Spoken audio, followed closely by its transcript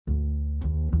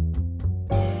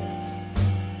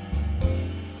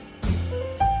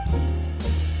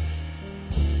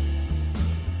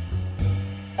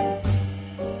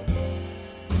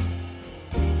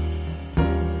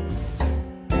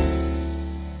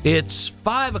It's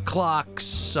 5 o'clock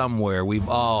somewhere. We've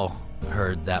all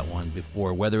heard that one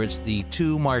before, whether it's the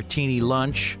 2 martini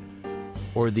lunch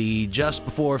or the just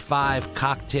before 5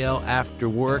 cocktail after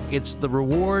work. It's the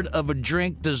reward of a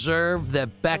drink deserved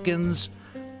that beckons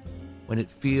when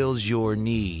it feels your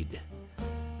need.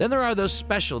 Then there are those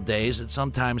special days that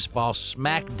sometimes fall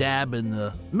smack dab in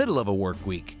the middle of a work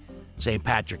week. St.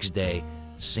 Patrick's Day,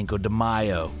 Cinco de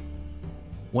Mayo,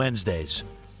 Wednesdays.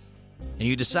 And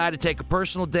you decide to take a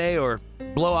personal day or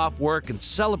blow off work and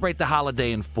celebrate the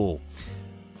holiday in full.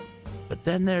 But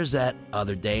then there's that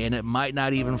other day, and it might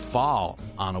not even fall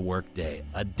on a work day.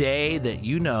 A day that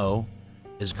you know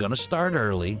is going to start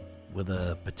early with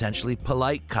a potentially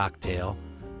polite cocktail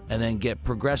and then get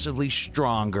progressively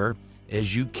stronger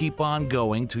as you keep on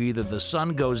going to either the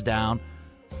sun goes down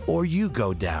or you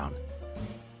go down.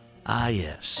 Ah,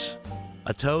 yes.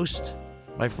 A toast,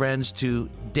 my friends, to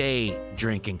day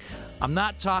drinking. I'm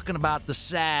not talking about the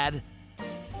sad,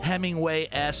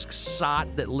 Hemingway-esque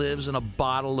sot that lives in a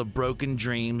bottle of broken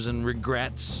dreams and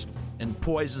regrets and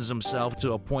poisons himself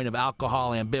to a point of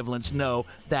alcohol ambivalence. No,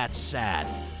 that's sad.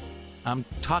 I'm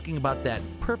talking about that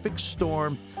perfect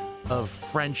storm of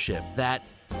friendship that,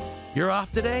 you're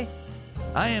off today?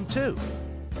 I am too.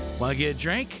 Want to get a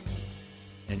drink?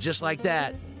 And just like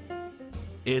that,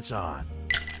 it's on.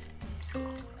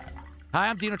 Hi,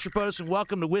 I'm Dino Tripodis, and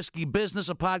welcome to Whiskey Business,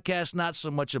 a podcast not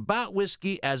so much about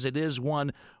whiskey as it is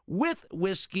one with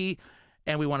whiskey.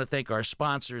 And we want to thank our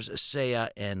sponsors, Saya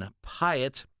and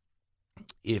Pyatt.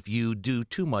 If you do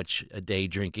too much day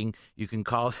drinking, you can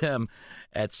call them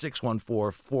at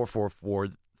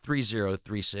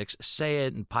 614-444-3036. Saya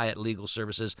and Pyatt Legal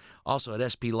Services, also at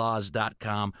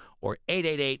splaws.com or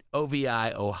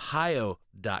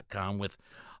 888-OVI-Ohio.com, with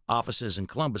offices in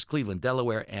Columbus, Cleveland,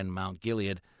 Delaware, and Mount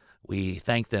Gilead. We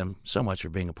thank them so much for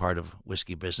being a part of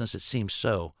Whiskey Business. It seems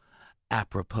so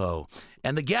apropos.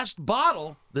 And the guest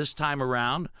bottle this time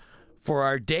around for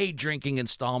our day drinking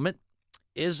installment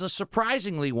is a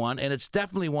surprisingly one, and it's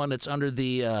definitely one that's under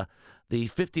the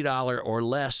 $50 or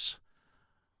less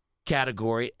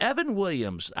category. Evan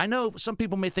Williams. I know some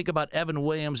people may think about Evan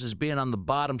Williams as being on the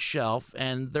bottom shelf,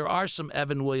 and there are some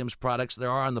Evan Williams products that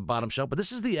are on the bottom shelf, but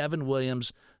this is the Evan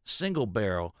Williams Single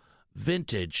Barrel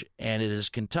Vintage, and it is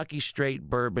Kentucky Straight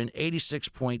Bourbon,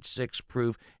 86.6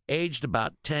 proof, aged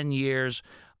about 10 years.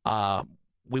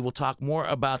 We will talk more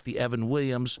about the Evan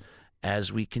Williams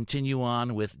as we continue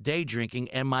on with day drinking.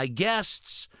 And my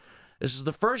guests, this is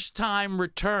the first time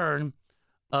return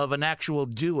of an actual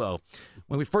duo.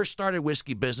 When we first started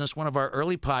Whiskey Business, one of our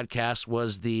early podcasts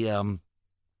was the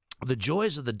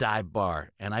joys of the dive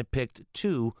bar, and I picked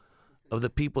two of the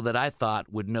people that I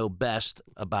thought would know best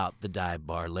about the dive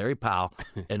bar, Larry Powell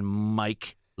and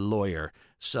Mike Lawyer.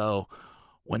 So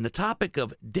when the topic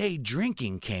of day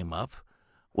drinking came up,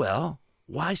 well,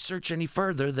 why search any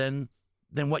further than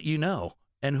what you know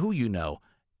and who you know?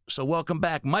 So welcome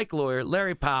back, Mike Lawyer,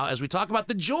 Larry Powell, as we talk about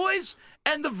the joys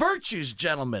and the virtues,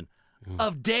 gentlemen,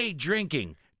 of day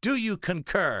drinking. Do you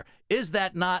concur? Is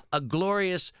that not a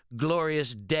glorious,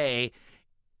 glorious day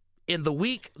in the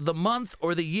week, the month,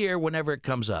 or the year, whenever it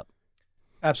comes up?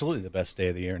 Absolutely the best day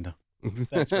of the year. No.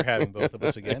 Thanks for having both of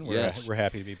us again. We're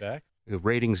happy to be back.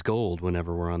 Ratings gold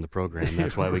whenever we're on the program.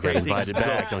 That's why we got invited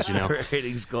back, don't you know?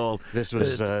 Ratings gold. This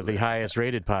was the highest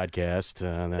rated podcast.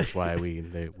 That's why we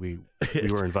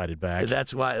were invited back.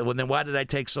 That's why. Well, then why did I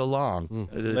take so long?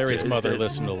 Larry's mother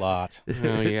listened a lot.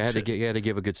 You had to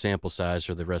give a good sample size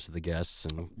for the rest of the guests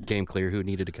and game clear who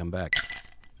needed to come back.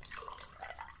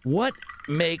 What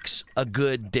makes a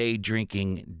good day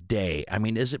drinking day? I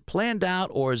mean, is it planned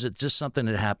out, or is it just something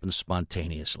that happens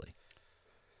spontaneously?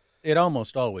 It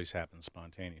almost always happens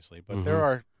spontaneously, but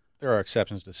there are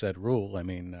exceptions to said rule. I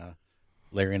mean,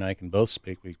 Larry and I can both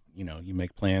speak. You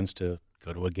make plans to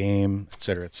go to a game,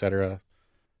 et cetera,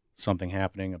 something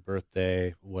happening, a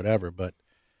birthday, whatever. But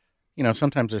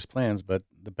sometimes there's plans, but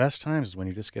the best times is when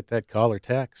you just get that call or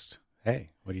text.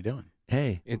 Hey, what are you doing?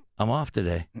 Hey, I'm off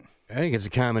today. I think it's a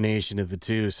combination of the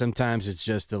two. Sometimes it's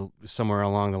just somewhere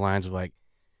along the lines of like,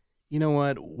 you know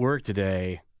what, work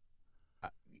today.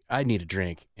 I need a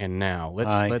drink, and now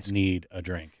let's need a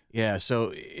drink. Yeah,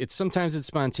 so sometimes it's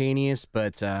spontaneous,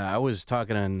 but I was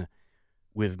talking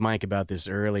with Mike about this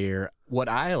earlier. What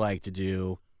I like to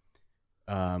do,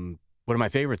 one of my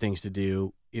favorite things to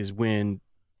do, is when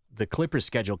the Clippers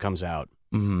schedule comes out.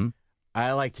 Mm-hmm.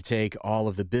 I like to take all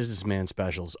of the businessman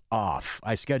specials off.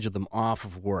 I schedule them off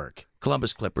of work.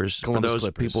 Columbus Clippers. For those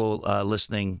people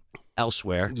listening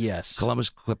elsewhere. Yes. Columbus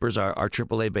Clippers are our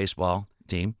AAA baseball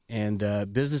team. And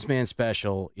businessman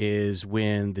special is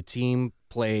when the team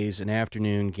plays an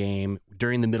afternoon game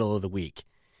during the middle of the week.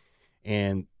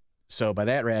 And So by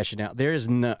that rationale, there is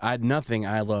nothing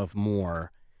I love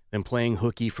more than playing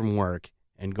hooky from work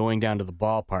and going down to the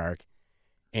ballpark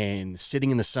and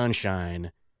sitting in the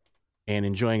sunshine and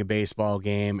enjoying a baseball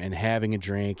game and having a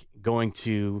drink, going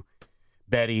to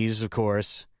Betty's, of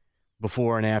course,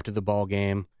 before and after the ball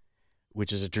game,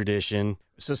 which is a tradition.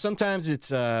 So sometimes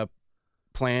it's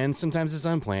planned, sometimes it's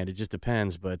unplanned. It just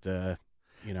depends, but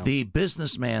you know. The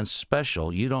businessman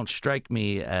special. You don't strike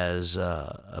me as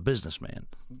a businessman.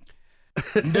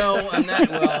 No, I'm not.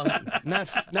 Well,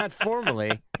 not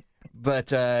formally,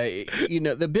 but you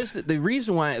know, the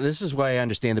reason why this is why I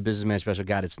understand the businessman special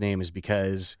got its name is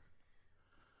because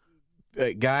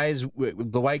guys,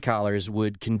 the white collars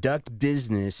would conduct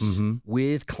business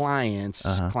with clients,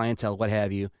 clientele, what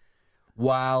have you,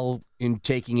 while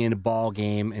taking in a ball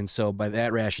game, and so by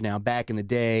that rationale, back in the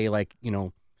day, like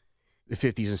the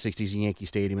 50s and 60s in Yankee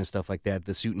Stadium and stuff like that,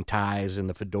 the suit and ties and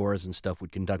the fedoras and stuff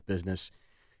would conduct business.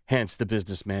 Hence, the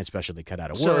businessman special they cut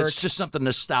out of work. So it's just something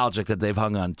nostalgic that they've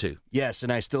hung on to. Yes,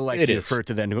 and I still like to refer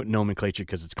to that nomenclature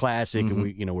because it's classic, and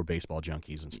we're baseball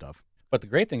junkies and stuff. But the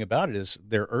great thing about it is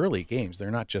they're early games.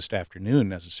 They're not just afternoon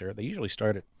necessarily. They usually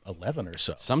start at 11 or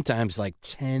so. Sometimes like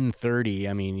 10:30.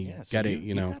 I mean, you got to,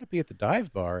 you got to be at the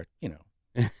dive bar at,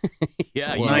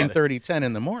 yeah, 9:30, 10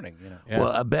 in the morning. Yeah.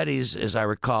 Well, Betty's, as I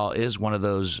recall, is one of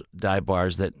those dive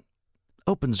bars that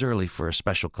opens early for a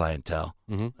special clientele.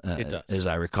 It does, as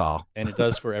I recall, and it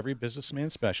does for every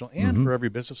businessman special, and for every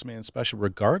businessman special,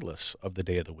 regardless of the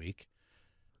day of the week.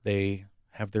 They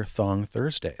have their Thong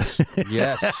Thursdays.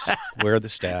 Yes, where the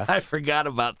staff I forgot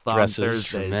about Thong dresses Thursdays.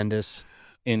 tremendous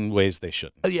in ways they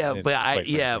shouldn't.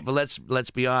 Yeah, but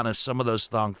let's be honest. Some of those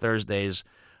Thong Thursdays,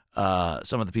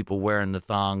 some of the people wearing the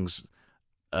thongs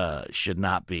should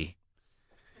not be.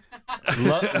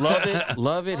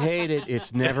 Love it, hate it.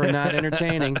 It's never not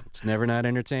entertaining. It's never not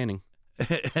entertaining.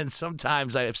 And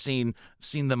sometimes I have seen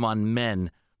them on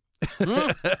men.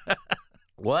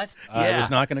 What? I was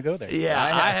not going to go there. Yeah,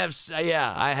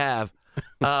 I have.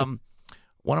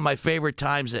 One of my favorite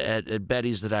times at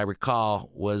Betty's that I recall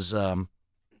was the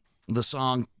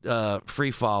song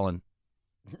 "Free Fallin'"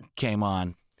 came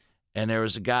on, and there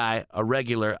was a guy, a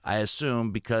regular, I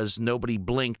assume, because nobody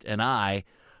blinked an eye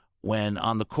when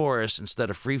on the chorus,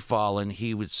 instead of "Free Fallin',"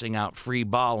 he would sing out "Free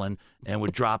Ballin'" and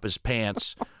would drop his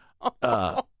pants.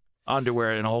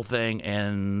 Underwear and the whole thing,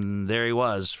 and there he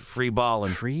was, free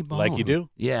balling, like you do.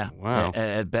 Yeah, wow.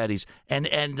 At Betty's, and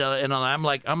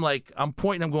I'm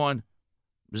pointing, I'm going,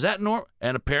 is that normal?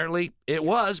 And apparently it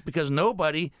was, because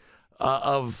nobody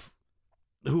of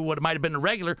who might have been a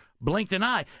regular blinked an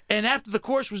eye. And after the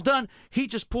chorus was done, he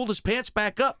just pulled his pants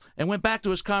back up and went back to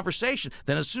his conversation.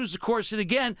 Then as soon as the chorus hit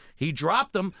again, he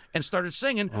dropped them and started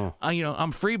singing.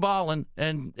 I'm free balling,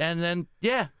 and then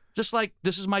just like,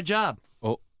 this is my job.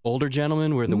 Older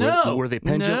gentlemen, were they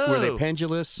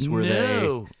pendulous?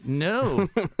 No,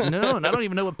 and I don't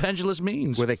even know what pendulous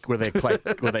means. Were they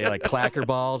like clacker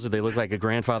balls? Did they look like a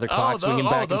grandfather clock swinging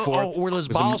back and forth? Were his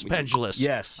balls pendulous?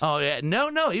 Yes. Oh yeah.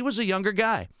 No, he was a younger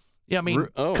guy. Yeah, I mean,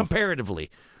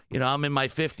 comparatively. I'm in my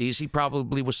 50s. He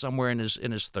probably was somewhere in his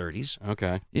 30s.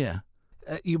 Okay. Yeah.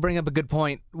 You bring up a good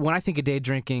point. When I think of day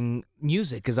drinking,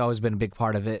 music has always been a big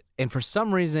part of it, and for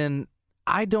some reason,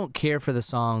 I don't care for the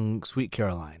song Sweet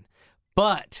Caroline,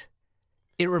 but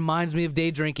it reminds me of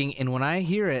day drinking, and when I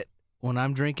hear it, when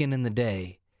I'm drinking in the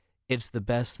day, it's the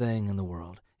best thing in the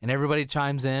world. And everybody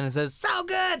chimes in and says, so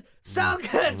good, so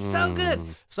good, so good.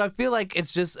 So I feel like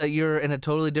it's just, you're in a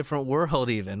totally different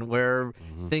world even, where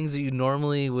things that you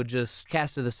normally would just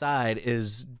cast to the side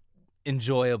is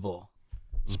enjoyable.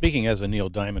 Speaking as a Neil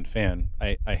Diamond fan,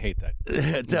 I hate that.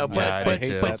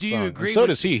 But do you agree? So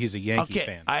does he. He's a Yankee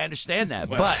fan. I understand that.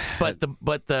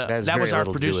 That was our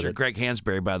producer, Greg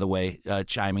Hansberry, by the way,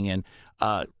 chiming in.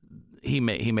 He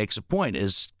makes a point.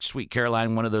 Is Sweet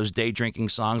Caroline one of those day drinking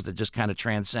songs that just kind of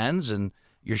transcends? And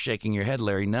you're shaking your head,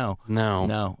 Larry. No,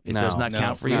 it does not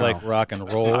count for you. You like rock and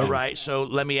roll. All right. So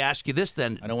let me ask you this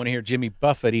then. I don't want to hear Jimmy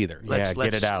Buffett either. Get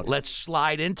it out. Let's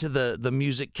slide into the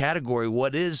music category.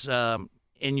 What is,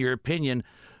 in your opinion,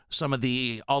 some of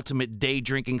the ultimate day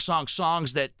drinking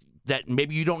songs that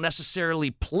maybe you don't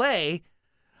necessarily play,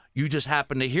 you just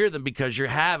happen to hear them because you're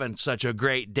having such a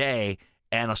great day,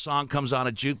 and a song comes on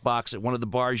a jukebox at one of the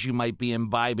bars you might be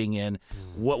imbibing in?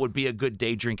 What would be a good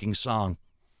day drinking song?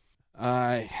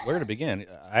 Where to begin?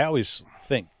 I always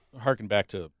harken back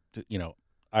to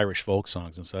Irish folk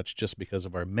songs and such, just because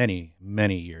of our many,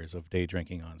 many years of day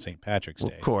drinking on St. Patrick's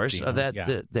Day. Of course,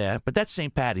 but that's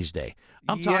St. Patty's Day.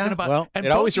 I'm talking about. Well,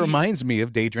 it always reminds me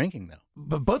of day drinking, though.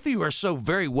 But both of you are so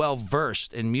very well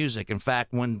versed in music. In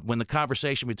fact, when the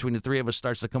conversation between the three of us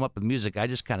starts to come up with music, I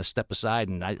just kind of step aside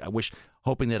and I wish,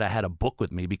 hoping that I had a book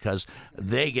with me because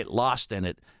they get lost in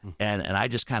it, and I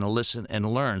just kind of listen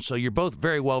and learn. So you're both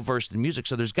very well versed in music.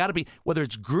 So there's got to be, whether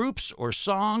it's groups or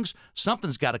songs,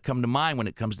 something's got to come to mind when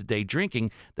it comes to day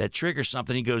drinking that triggers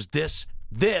something. He goes, this.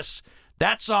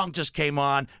 That song just came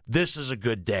on. This is a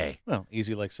good day. Well,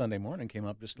 Easy Like Sunday Morning came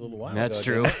up just a little while That's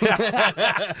ago.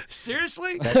 true.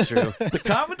 Seriously? That's true. The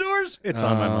Commodores? It's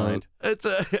on my mind. It's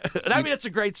it's a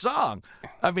great song.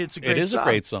 I mean, it's a great It is song. a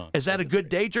great song. Is that a good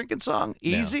day drinking song?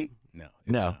 Easy? No.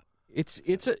 No. It's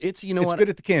You know it's what? good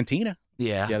at the cantina.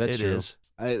 Yeah, Yeah, that's it true. is.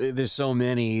 There's so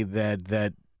many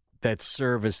that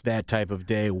service that type of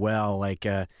day well, like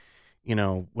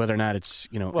whether or not it's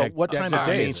Well, what time of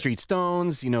day Main is it? Street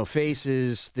Stones,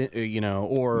 Faces,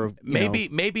 or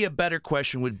Maybe a better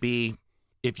question would be,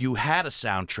 if you had a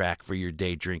soundtrack for your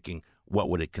day drinking, what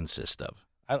would it consist of?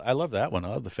 I love that one. I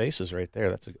love the faces right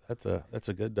there. That's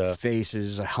a good.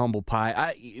 Faces, a Humble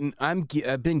Pie.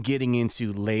 I've been getting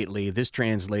into lately. This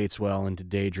translates well into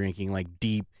day drinking, like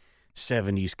deep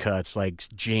 '70s cuts, like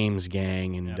James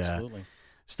Gang and Absolutely.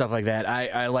 stuff like that.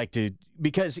 I like to,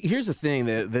 because here's the thing,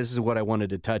 that this is what I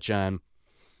wanted to touch on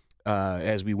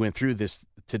as we went through this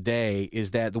today,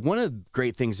 is that one of the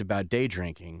great things about day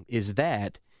drinking is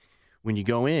that when you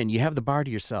go in, you have the bar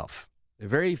to yourself. There are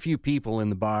very few people in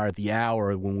the bar at the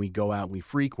hour when we go out and we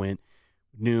frequent,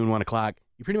 noon, 1 o'clock.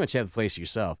 You pretty much have the place to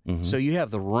yourself. Mhm. So you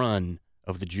have the run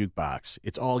of the jukebox.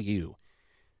 It's all you.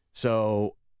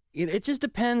 So it just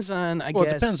depends on, I Well,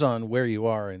 guess. it depends on where you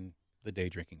are in the day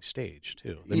drinking stage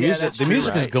too. The Yeah, music, that's the true,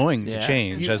 music is right. going Yeah. to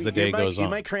change as the day goes You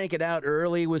on. might crank it out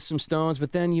early with some Stones,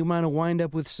 but then you might wind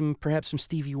up with perhaps some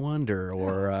Stevie Wonder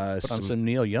or Put on some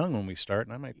Neil Young when we start,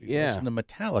 and I might be Yeah. listening to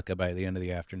Metallica by the end of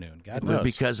the afternoon. God Well, knows.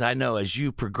 because I know as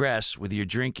you progress with your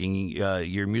drinking,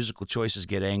 your musical choices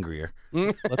get angrier.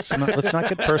 let's not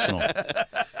get personal.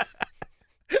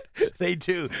 They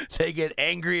do. They get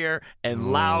angrier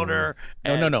and louder.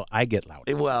 No. I get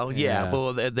loud. Well, yeah. Yeah.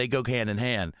 Well, they go hand in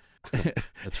hand.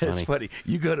 That's funny. It's funny.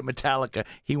 You go to Metallica.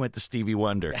 He went to Stevie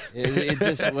Wonder. It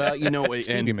just Stevie and,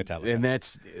 Metallica. and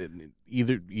that's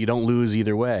either you don't lose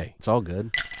either way. It's all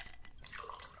good.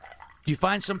 Do you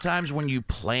find sometimes when you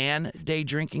plan day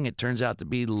drinking, it turns out to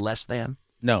be less than?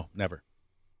 No, never.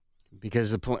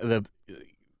 Because the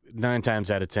 9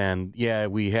 times out of 10, yeah,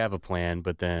 we have a plan,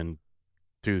 but then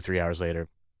 2-3 hours later,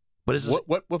 But is this,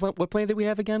 what plan did we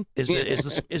have again? is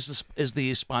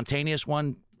the spontaneous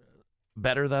one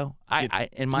better though?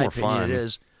 In my more opinion, fun. it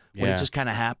is. When Yeah. it just kind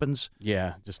of happens,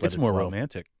 Yeah, just let It's it more flow.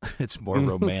 romantic. it's more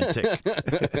romantic.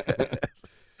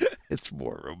 It's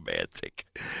more romantic.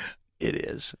 It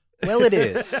is. Well, it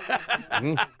is.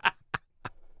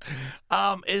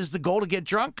 Is the goal to get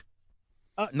drunk?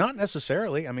 Not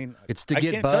necessarily. I mean, It's to I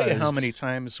get can't tell you how buzzed. many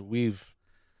times we've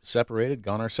separated,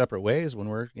 gone our separate ways when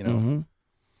we're, Mhm.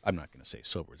 I'm not going to say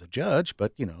sober as a judge,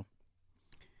 but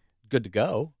good to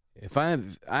go. If I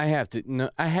have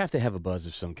to have a buzz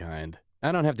of some kind.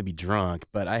 I don't have to be drunk,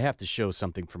 but I have to show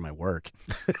something for my work.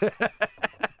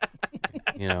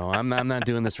 I'm not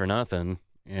doing this for nothing.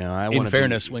 I In want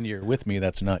fairness, when you're with me,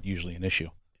 that's not usually an issue.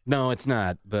 no, it's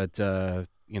not. But I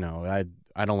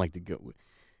don't like to go.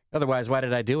 Otherwise, why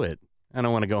did I do it? I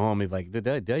don't want to go home and be like, did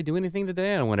I do anything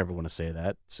today? I don't ever want to say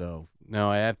that. So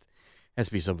no, has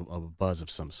to be a buzz of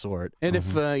some sort. And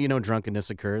if drunkenness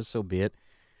occurs, so be it.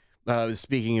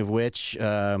 Speaking of which,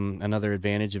 another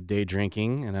advantage of day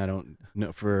drinking, and I don't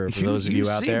know for those of you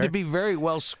out there, seem to be very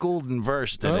well schooled and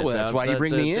versed in it. well, that's why you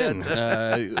bring me in.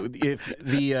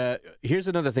 Here's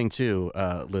another thing too,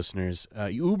 listeners.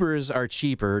 Ubers are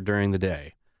cheaper during the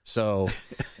day, so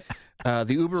the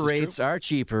Uber rates are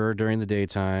cheaper during the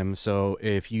daytime. So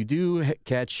if you do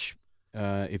catch,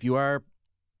 if you are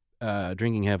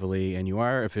drinking heavily and you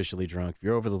are officially drunk, if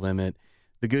you're over the limit.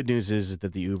 The good news is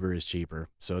that the Uber is cheaper,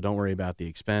 so don't worry about the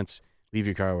expense. Leave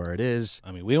your car where it is.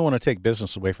 I mean, we don't want to take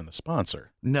business away from the sponsor.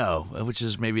 No, which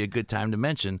is maybe a good time to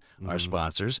mention our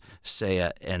sponsors, Saya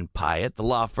and Pyatt, the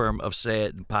law firm of Saya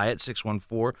and Pyatt,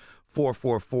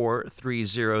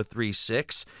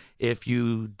 614-444-3036. If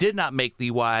you did not make the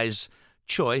wise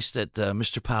choice that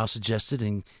Mr. Powell suggested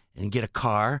and get a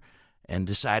car and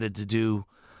decided to do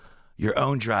your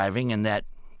own driving and that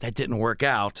didn't work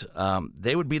out,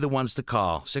 they would be the ones to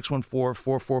call,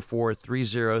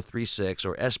 614-444-3036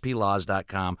 or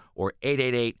splaws.com or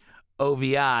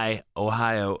 888-OVI,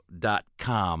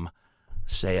 ohio.com,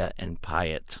 Saya and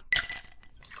Pyatt.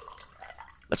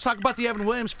 Let's talk about the Evan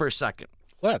Williams for a second.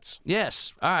 Let's.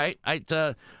 Yes. All right.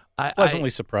 Pleasantly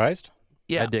surprised.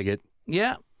 Yeah. I dig it.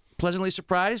 Yeah. Pleasantly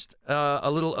surprised. A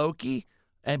little oaky.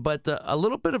 but a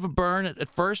little bit of a burn at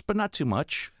first, but not too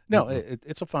much. No,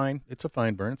 it's a fine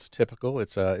burn. It's typical.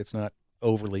 It's not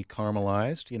overly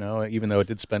caramelized, you know, even though it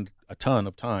did spend a ton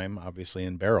of time, obviously,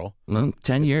 in barrel.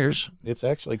 10 years. It's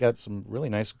actually got some really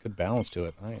nice, good balance to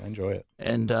it. I enjoy it.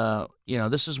 And,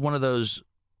 this is one of those,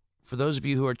 for those of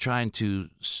you who are trying to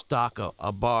stock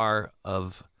a bar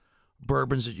of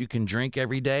bourbons that you can drink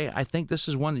every day, I think this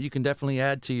is one that you can definitely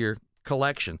add to your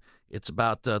collection. It's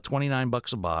about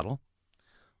 $29 a bottle,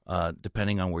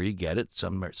 depending on where you get it.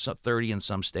 Some are 30 in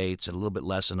some states and a little bit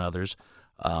less in others.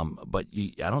 But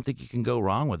I don't think you can go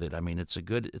wrong with it. I mean, it's a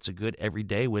good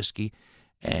everyday whiskey,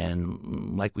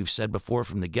 and like we've said before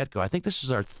from the get-go, I think this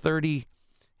is our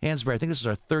Hansberry. I think this is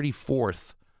our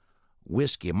 34th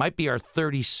whiskey. It might be our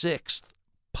 36th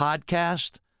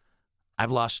podcast.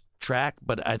 I've lost track,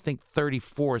 but I think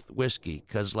 34th whiskey,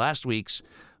 because last week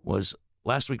was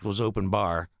open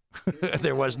bar.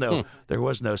 there was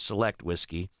no select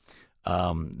whiskey.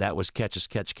 That was catch as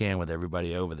catch can with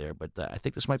everybody over there. But I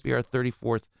think this might be our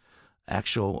 34th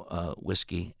actual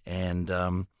whiskey, and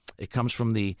it comes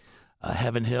from the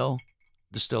Heaven Hill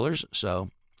distillers. So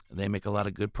they make a lot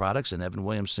of good products, and Evan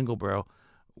Williams Single Barrel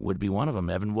would be one of them.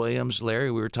 Evan Williams, Larry,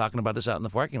 we were talking about this out in the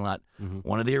parking lot.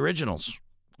 One of the originals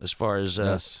as far as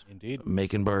yes, indeed,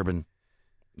 making bourbon.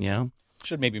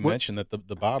 Should maybe mention that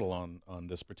the bottle on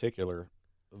this particular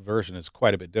version is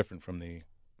quite a bit different from the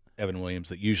Evan Williams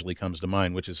that usually comes to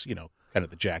mind, which is, kind of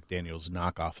the Jack Daniel's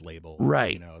knockoff label.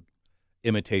 Right.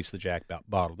 Imitates the Jack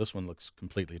bottle. This one looks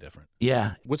completely different.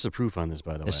 Yeah. What's the proof on this,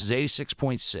 by the way? This is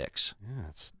 86.6.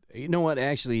 Yeah, you know what?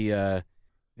 Actually,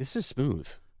 this is smooth.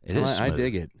 It is smooth. I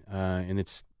dig it. And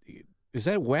is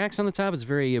that wax on the top? It's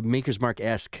very Maker's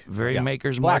Mark-esque. Very Yeah.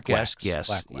 Maker's Black Mark-esque, wax. yes.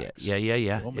 Black wax. Yeah.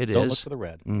 It Don't is. look for the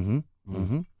red.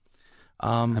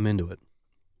 I'm into it.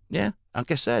 Yeah,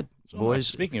 like I said, So, boys.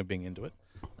 speaking of being into it,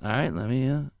 All right, let me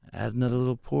add another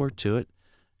little pour to it.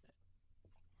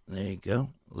 There you go.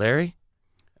 Larry?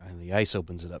 And the ice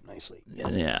opens it up nicely.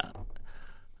 Yeah.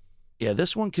 Yeah,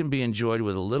 this one can be enjoyed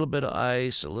with a little bit of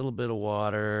ice, a little bit of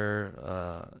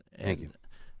water. Thank you.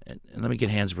 And let me get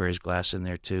Hansberry's glass in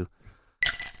there, too.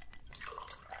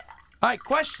 All right,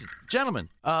 question. Gentlemen,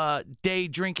 day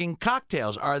drinking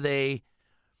cocktails, are they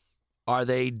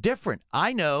different?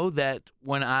 I know that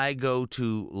when I go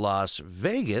to Las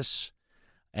Vegas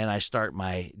and I start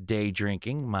my day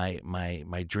drinking,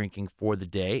 my drinking for the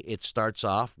day, it starts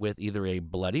off with either a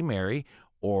Bloody Mary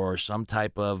or some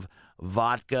type of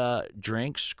vodka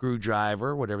drink,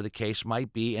 screwdriver, whatever the case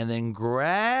might be, and then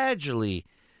gradually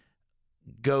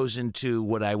goes into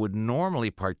what I would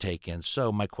normally partake in.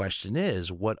 So my question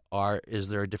is, is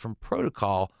there a different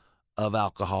protocol of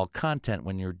alcohol content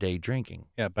when you're day drinking?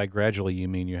 yeah, by gradually you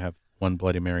mean you have one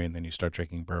Bloody Mary and then you start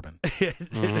drinking bourbon.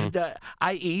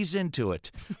 I ease into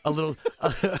it a little.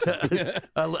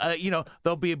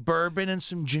 There'll be a bourbon and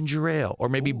some ginger ale, or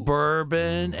maybe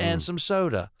bourbon and some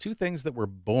soda. Two things that were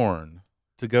born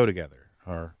to go together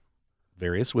are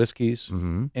various whiskeys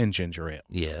and ginger ale.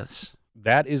 Yes.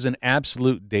 That is an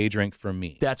absolute day drink for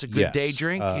me. That's a good day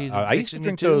drink? You I used to mixing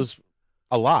drink the two? those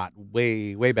a lot,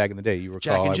 way back in the day. You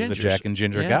Jack recall and I was a Gingers. Jack and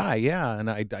Ginger Yeah. guy, yeah, and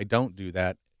I don't do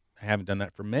that. I haven't done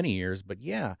that for many years, but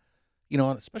yeah,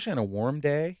 especially on a warm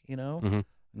day,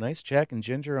 nice Jack and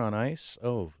Ginger on ice.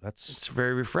 Oh, It's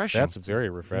very refreshing. that's very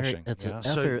refreshing. It's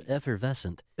yeah.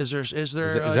 effervescent. Is there Is a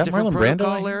that different Marlon Brando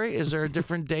protocol, I hear? Larry? Is there a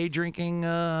different day drinking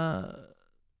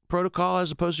protocol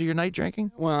as opposed to your night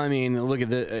drinking? Well, I mean, look at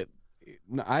the.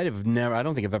 I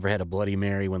don't think I've ever had a Bloody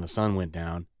Mary when the sun went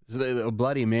down. So the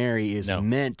Bloody Mary is No.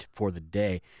 meant for the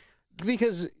day,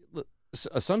 because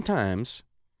sometimes,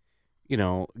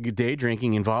 day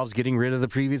drinking involves getting rid of the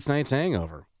previous night's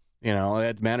hangover. As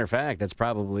a matter of fact, that's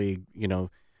probably the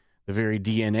very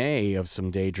DNA of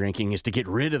some day drinking is to get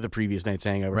rid of the previous night's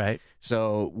hangover. Right.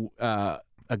 So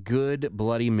a good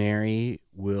Bloody Mary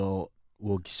will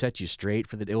set you straight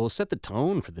for the day. It will set the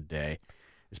tone for the day,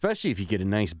 especially if you get a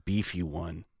nice beefy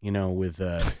one. With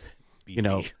Beefy.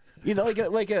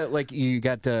 like you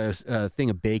got a thing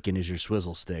of bacon as your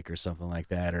swizzle stick or something like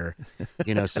that, or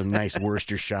some nice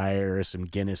Worcestershire or some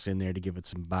Guinness in there to give it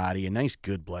some body. A nice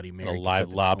good Bloody Mary. A can live set the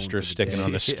tone lobster for the sticking day.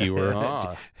 on the skewer.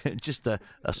 Oh. Just a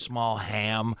small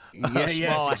ham. Yeah, a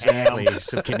small yes, ham. exactly.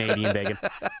 Some Canadian bacon.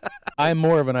 I'm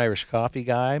more of an Irish coffee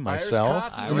guy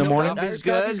myself Irish in the coffee. morning. Irish Irish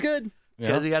good. coffee's good.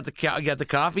 Because you got the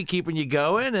coffee keeping you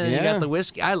going, and you Yeah. got the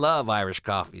whiskey. I love Irish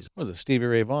coffees. What was it? Stevie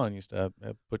Ray Vaughan used to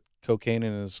put cocaine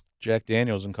in his Jack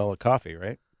Daniels and call it coffee,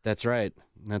 right? That's right.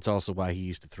 That's also why he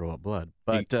used to throw up blood.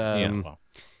 But well,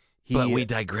 But we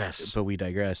digress. But we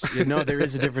digress. There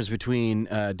is a difference between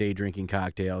day drinking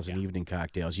cocktails and evening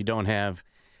cocktails. I don't have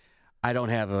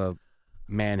a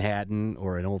Manhattan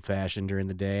or an old fashioned during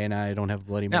the day, and I don't have a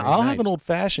Bloody Mary. Now, I'll at have night. an old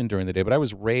fashioned during the day, but I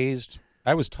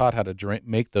was taught how to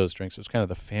make those drinks. It was kind of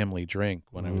the family drink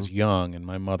when I was young, and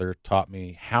my mother taught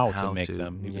me how to make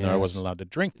them, even though I wasn't allowed to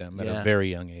drink them at a very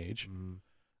young age.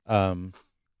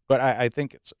 But I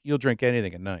think you'll drink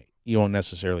anything at night. You won't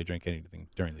necessarily drink anything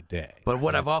during the day. But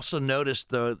what I've also noticed,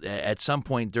 though, at some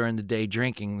point during the day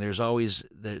drinking, there's always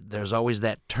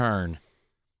that turn.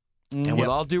 And with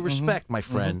all due respect, my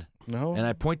friend, No, and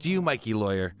I point to you, Mikey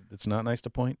Lawyer, it's not nice to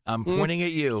point. I'm pointing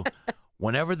at you.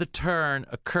 Whenever the turn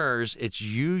occurs, it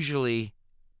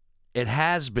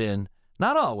has been,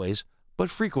 not always, but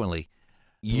frequently,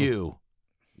 you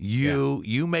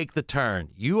make the turn.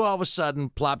 You all of a sudden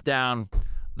plop down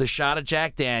the shot of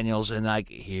Jack Daniels, and like,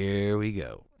 here we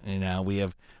go. And now we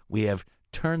have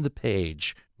turned the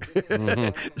page,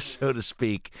 so to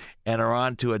speak, and are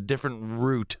on to a different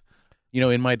route.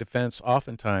 In my defense,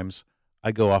 oftentimes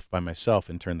I go off by myself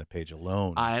and turn the page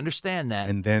alone, I understand that,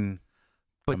 and then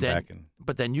but come then back and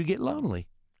but then you get lonely,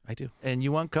 I do. and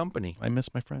you want company. I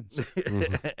miss my friends.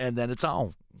 And then it's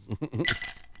on.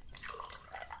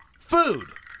 Food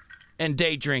and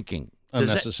day drinking. Does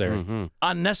that- Unnecessary.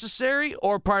 unnecessary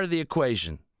or part of the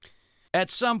equation? At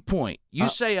some point, you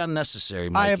say unnecessary,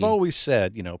 Mikey. I have always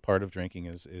said, part of drinking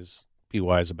is be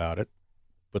wise about it.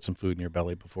 Put some food in your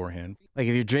belly beforehand. Like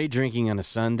if you're day drinking on a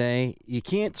Sunday, you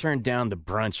can't turn down the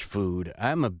brunch food.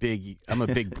 I'm a big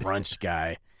brunch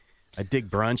guy. I dig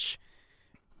brunch,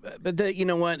 but you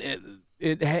know what?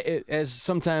 It as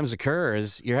sometimes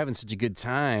occurs, you're having such a good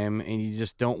time and you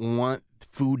just don't want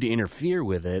food to interfere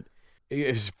with it.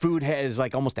 Food has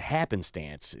like almost a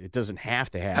happenstance. It doesn't have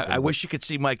to happen. I wish you could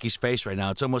see Mikey's face right now.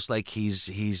 It's almost like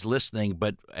he's listening,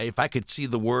 but if I could see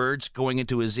the words going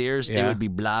into his ears, it Yeah. would be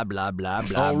blah, blah, blah,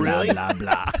 blah, Oh, blah, really? blah,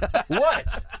 blah.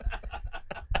 What?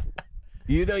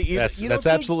 You That's don't dig-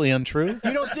 absolutely untrue.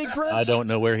 You don't dig brunch? I don't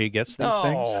know where he gets these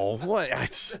things. Oh,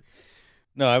 what?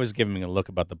 No, I was giving him a look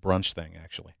about the brunch thing,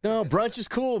 actually. No, brunch is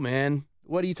cool, man.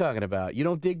 What are you talking about? You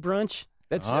don't dig brunch?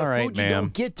 That's All right, food you ma'am.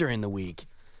 don't get during the week.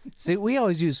 See, we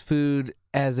always use food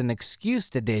as an excuse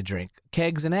to day drink.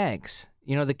 Kegs and eggs.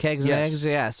 You know the kegs and Yes. eggs?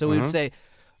 Yeah. So we would say,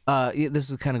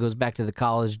 this kind of goes back to the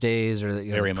college days or the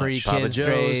Very much. pre-kids Papa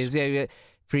Joe's. days. Yeah,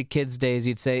 pre-kids days.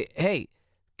 You'd say, hey,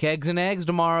 kegs and eggs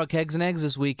tomorrow, kegs and eggs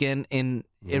this weekend. And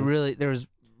it really, there's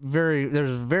very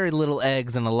little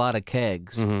eggs and a lot of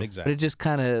kegs. But Exactly. it just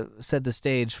kind of set the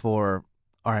stage for,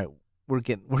 all right, we're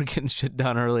getting shit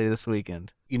done early this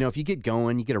weekend. You know, if you get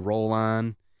going, you get a roll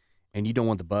on, and you don't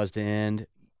want the buzz to end,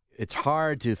 it's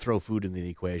hard to throw food into the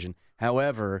equation.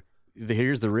 However,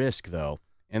 here's the risk, though,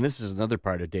 and this is another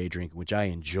part of day drinking, which I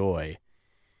enjoy,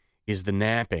 is the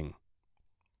napping.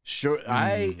 Sure,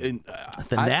 The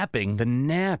napping. The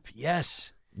nap,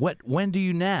 yes. When do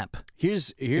you nap?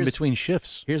 Here's In between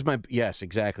shifts. Here's my yes,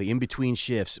 exactly. In between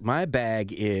shifts, my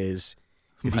bag is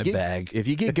if My you get, bag. If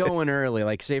you get going early,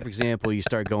 like say for example, you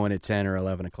start going at 10 or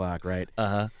 11 o'clock, right?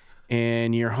 Uh-huh.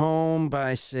 And you're home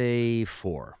by say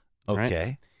 4. right?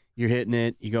 Okay. You're hitting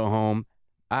it. You go home.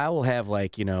 I will have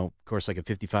like of course, like a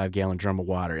 55-gallon drum of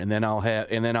water, and then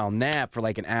I'll nap for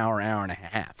like an hour and a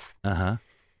half. Uh-huh.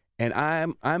 And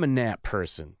I'm a nap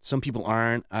person. Some people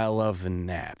aren't. I love the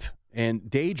nap. And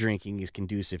day drinking is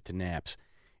conducive to naps.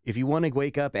 If you want to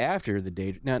wake up after the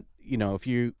day, if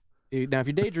you're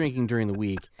day drinking during the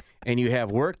week and you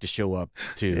have work to show up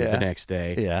to Yeah. the next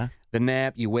day, Yeah. the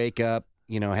nap, you wake up,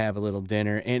 have a little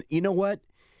dinner, and you know what?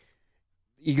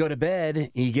 You go to bed,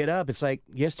 and you get up. It's like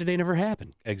yesterday never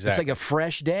happened. Exactly. It's like a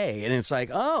fresh day, and it's like,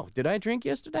 oh, did I drink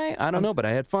yesterday? I don't know, but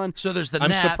I had fun. So there's the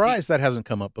I'm nap. surprised that hasn't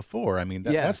come up before. I mean,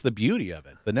 Yeah. that's the beauty of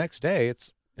it. The next day,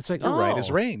 it's It's like, you're oh, right as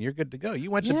rain. You're good to go.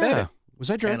 You went to yeah. bed at Was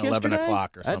I drunk 10, 11 yesterday?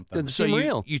 o'clock or That something. doesn't So seem you,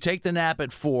 real. you take the nap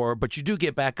at 4, but you do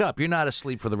get back up. You're not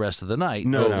asleep for the rest of the night.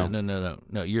 No.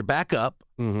 No. You're back up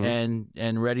Mhm.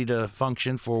 and ready to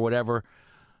function for whatever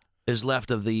is left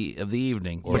of the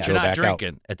evening. Or But go you're not back out.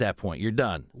 drinking at that point. You're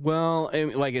done. Well, I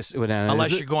mean, like I said,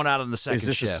 Unless you're going out on the second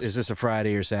shift. Is this a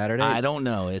Friday or Saturday? I don't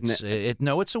know. It's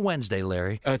a Wednesday,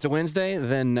 Larry. Oh, it's a Wednesday?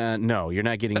 Then no, you're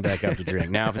not getting back up to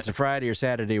drink. Now, if it's a Friday or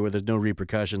Saturday where there's no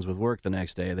repercussions with work the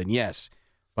next day, then yes,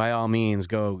 by all means,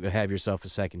 go have yourself a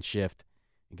second shift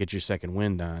and get your second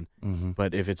wind on. Mm-hmm.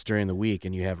 But if it's during the week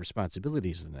and you have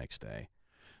responsibilities the next day,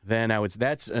 then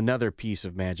that's another piece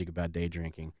of magic about day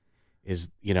drinking is,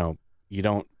 you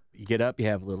get up, you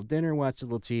have a little dinner, watch a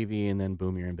little TV, and then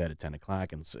boom, you're in bed at 10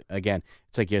 o'clock. And again,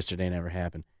 it's like yesterday never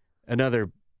happened.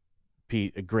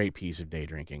 A great piece of day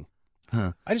drinking.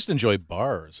 I just enjoy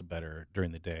bars better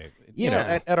during the day. You know,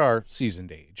 Yeah. at our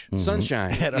seasoned age.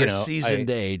 Sunshine. At You our know, seasoned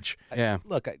age. Yeah.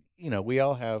 Look, we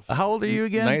all have. How old are you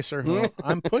again? Nicer home.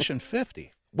 I'm pushing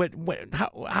 50.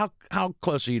 How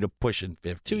close are you to pushing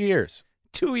 50? 2 years.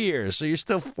 2 years. So you're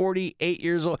still 48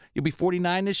 years old. You'll be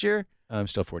 49 this year? I'm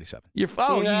still 47. You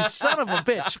son of a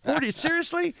bitch. 40,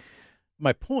 seriously?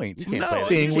 My point can't play that.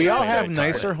 being, we You all can't have play that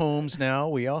nicer card. homes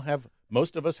now.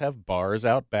 Most of us have bars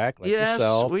out back, like Yes,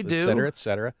 yourself, we et do. cetera, et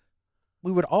cetera.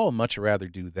 We would all much rather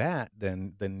do that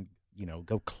than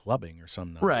go clubbing or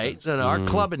some nonsense. Right. So our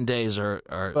clubbing days are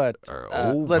But,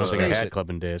 over. let's I think I face had it.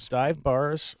 clubbing days. Dive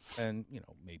bars and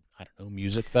maybe, I don't know,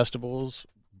 music festivals,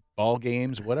 ball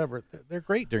games, whatever. They're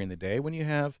great during the day when you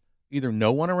have either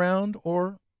no one around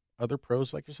or other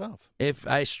pros like yourself. If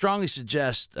I strongly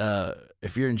suggest,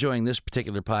 if you're enjoying this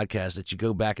particular podcast, that you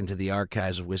go back into the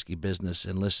archives of Whiskey Business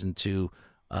and listen to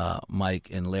Mike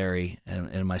and Larry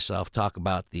and myself talk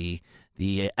about the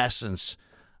essence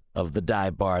of the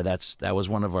dive bar. That was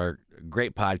one of our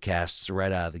great podcasts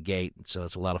right out of the gate. So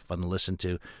it's a lot of fun to listen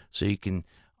to. So you can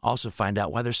also find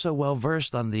out why they're so well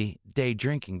versed on the day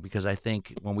drinking, because I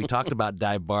think when we talked about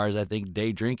dive bars, I think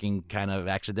day drinking kind of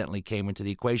accidentally came into the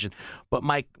equation. But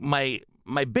my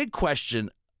big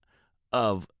question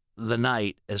of the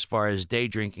night, as far as day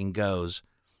drinking goes,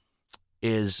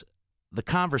 is the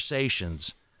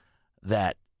conversations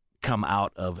that come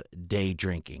out of day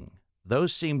drinking.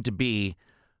 Those seem to be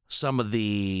some of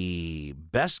the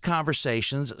best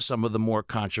conversations, some of the more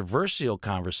controversial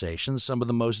conversations, some of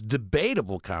the most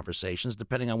debatable conversations,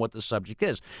 depending on what the subject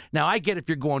is. Now, I get if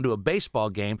you're going to a baseball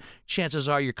game, chances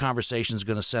are your conversation is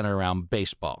going to center around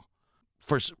baseball.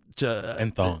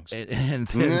 And thongs. And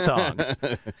thongs.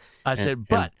 I said,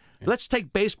 but let's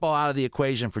take baseball out of the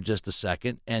equation for just a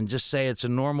second and just say it's a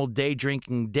normal day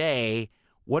drinking day.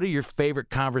 What are your favorite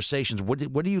conversations? What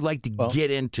do you like to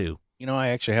get into? I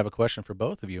actually have a question for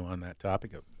both of you on that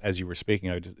topic. As you were speaking,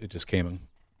 it just came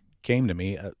to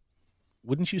me.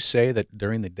 Wouldn't you say that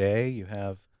during the day you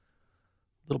have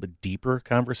a little bit deeper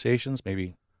conversations,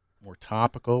 maybe more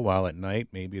topical, while at night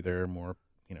maybe they're more,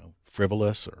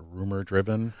 frivolous or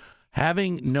rumor-driven?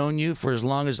 Having known you for as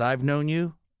long as I've known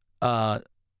you, our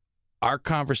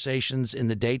conversations in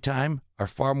the daytime are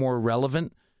far more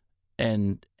relevant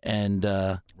and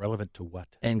Relevant to what?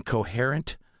 and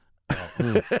coherent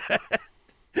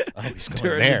He's going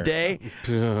during there. the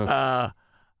day.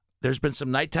 There's been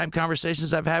some nighttime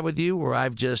conversations I've had with you where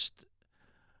I've just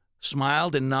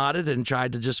smiled and nodded and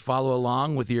tried to just follow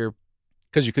along with your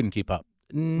Because you couldn't keep up.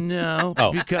 no,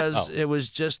 Oh. because it was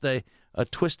just a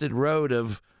twisted road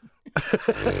of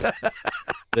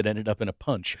That ended up in a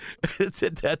punch.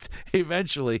 that's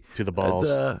eventually To the balls.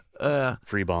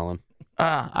 Free balling.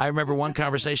 I remember one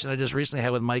conversation I just recently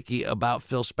had with Mikey about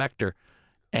Phil Spector,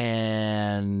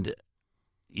 and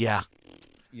yeah,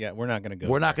 We're not going to go.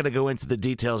 we're not there. going to go into the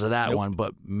details of that Nope. one,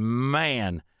 but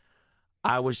man,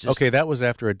 I was just Okay, that was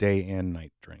after a day and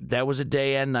night drink. That was a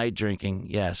day and night drinking.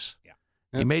 Yes, Yeah.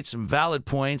 You made some valid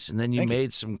points, and then you Thank you.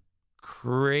 made some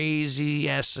crazy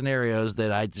ass scenarios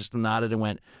that I just nodded and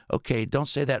went, "Okay, don't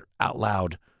say that out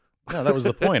loud." No, that was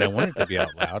the point. I wanted to be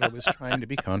out loud. I was trying to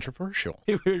be controversial.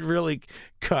 It was really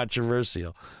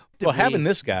controversial. Well, having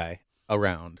this guy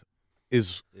around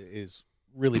is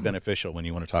really beneficial when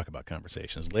you want to talk about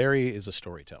conversations. Larry is a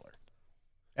storyteller,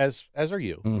 as are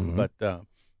you, Mhm. but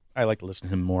I like to listen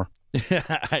to him more.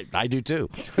 I do too.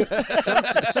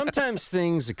 Sometimes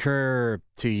things occur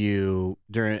to you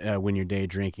during when you're day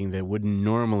drinking that wouldn't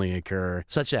normally occur.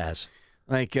 Such as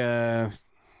Like I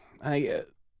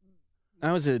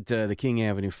was at the King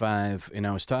Avenue 5, and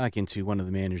I was talking to one of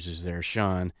the managers there,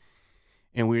 Sean,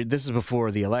 and this is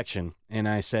before the election, and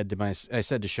I said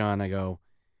to Sean, I go,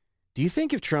 "Do you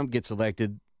think if Trump gets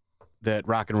elected, that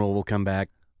rock and roll will come back?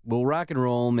 Will rock and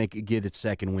roll get its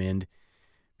second wind?"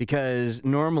 Because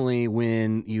normally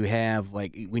when you have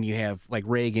like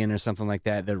Reagan or something like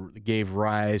that gave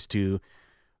rise to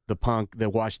the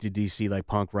Washington D.C. like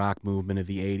punk rock movement of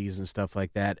the 80s and stuff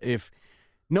like that. If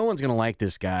no one's going to like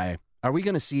this guy, are we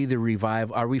going to see the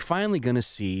revival? Are we finally going to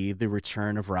see the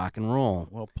return of rock and roll?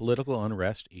 Well, political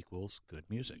unrest equals good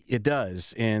music. It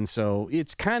does. And so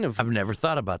it's kind of I've never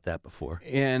thought about that before.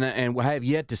 and I have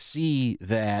yet to see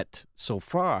that so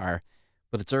far,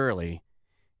 but it's early.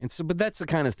 And so, but that's the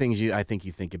kind of things I think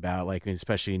you think about, like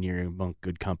especially in your among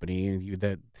good company and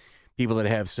that people that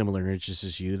have similar interests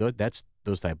as you.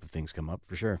 Those type of things come up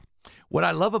for sure. What I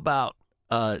love about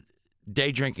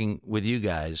day drinking with you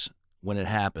guys when it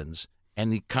happens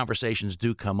and the conversations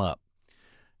do come up,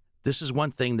 this is one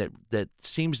thing that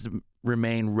seems to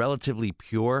remain relatively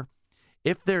pure.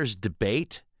 If there's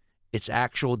debate it's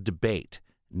actual debate.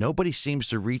 Nobody seems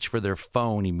to reach for their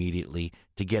phone immediately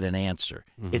to get an answer.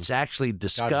 It's actually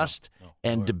discussed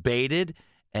and debated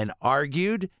and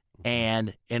argued.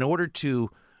 And in order to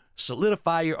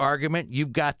solidify your argument,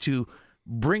 you've got to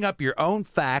bring up your own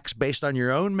facts based on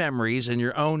your own memories and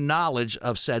your own knowledge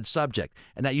of said subject.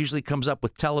 And that usually comes up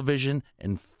with television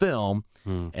and film,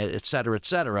 et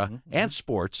cetera, and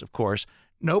sports, of course.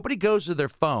 Nobody goes to their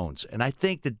phones. And I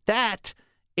think that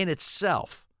in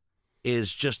itself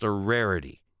is just a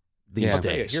rarity these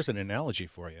days. Here's an analogy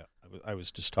for you. I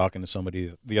was just talking to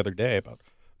somebody the other day about,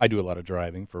 I do a lot of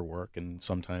driving for work, and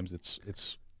sometimes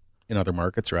it's in other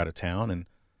markets or out of town, and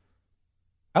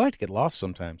I like to get lost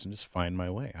sometimes and just find my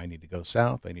way. I need to go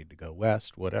south, I need to go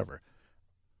west, whatever.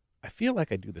 I feel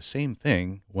like I do the same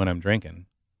thing when I'm drinking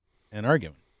and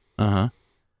arguing. Uh-huh.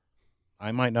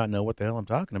 I might not know what the hell I'm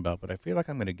talking about, but I feel like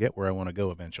I'm going to get where I want to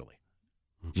go eventually.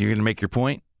 You're going to make your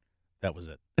point? That was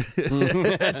it.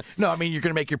 No, I mean, you're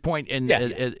going to make your point in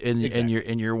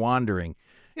your wandering.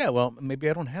 Yeah, well, maybe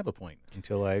I don't have a point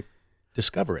until I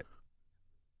discover it.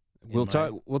 We'll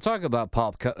talk about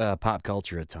pop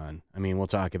culture a ton. I mean, we'll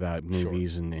talk about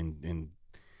movies and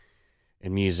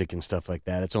music and stuff like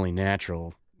that. It's only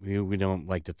natural. We don't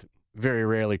like to very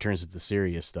rarely turns into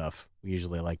serious stuff. We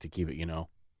usually like to keep it, Well,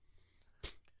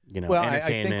 I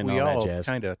entertainment think we and all all that jazz.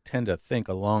 kind of tend to think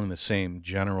along the same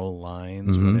general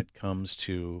lines when it comes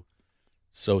to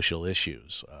social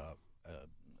issues,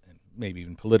 and maybe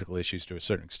even political issues to a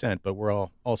certain extent, but we're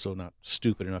all also not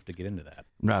stupid enough to get into that.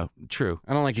 No, true.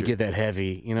 I don't like to get that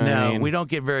heavy. You know No, what I mean? we don't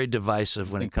get very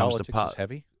divisive when it comes to politics is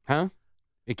heavy? Huh?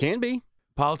 It can be.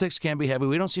 Politics can be heavy.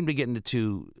 We don't seem to get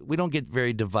we don't get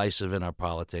very divisive in our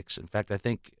politics. In fact, I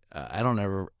think I don't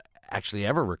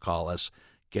ever recall us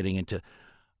getting into.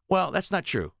 Well, that's not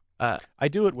true. I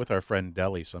do it with our friend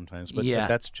Deli sometimes, but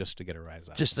that's just to get a rise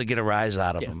out. Just to get a rise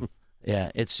out of him.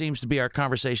 Yeah, it seems to be our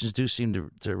conversations do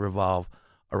seem to revolve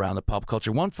around the pop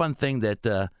culture. One fun thing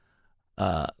that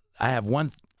I have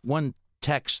one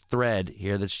text thread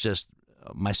here that's just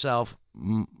myself,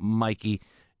 Mikey,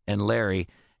 and Larry,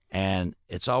 and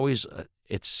it's always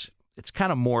it's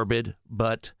kind of morbid,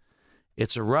 but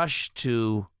it's a rush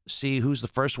to see who's the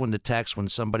first one to text when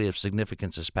somebody of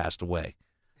significance has passed away.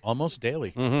 Almost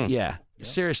daily. Yeah,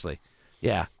 seriously.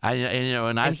 Yeah,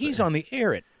 and he's on the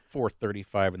air at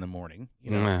 4:35 in the morning.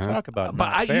 Talk about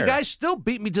not fair. You guys still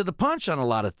beat me to the punch on a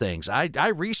lot of things. I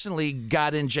recently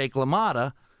got in Jake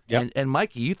LaMotta, and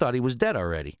Mikey, you thought he was dead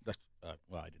already.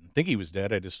 Well, I didn't think he was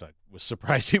dead. I was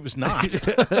surprised he was not.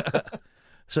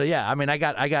 So yeah, I mean, I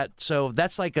got. So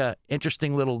that's like a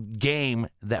interesting little game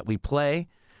that we play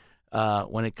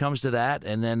when it comes to that,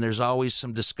 and then there's always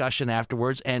some discussion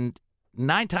afterwards. And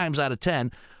 9 times out of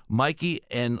 10, Mikey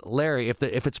and Larry, if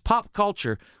it's pop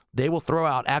culture, they will throw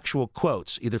out actual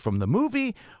quotes, either from the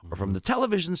movie or from the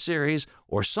television series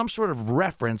or some sort of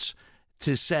reference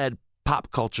to said pop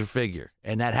culture figure.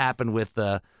 And that happened with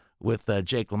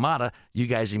Jake LaMotta. You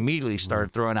guys immediately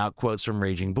started throwing out quotes from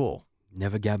Raging Bull.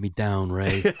 Never got me down,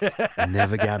 Ray.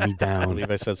 Never got me I down. believe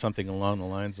I said something along the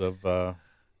lines of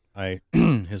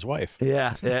his wife.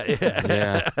 Yeah.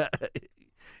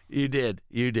 You did.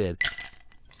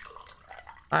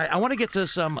 All right, I want to get to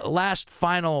some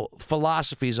final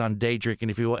philosophies on day drinking,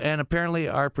 if you will. And apparently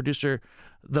our producer,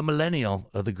 the millennial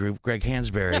of the group, Greg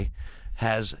Hansberry,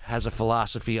 has a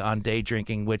philosophy on day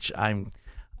drinking, which I'm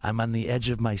on the edge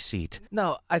of my seat.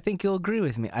 No, I think you'll agree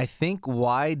with me. I think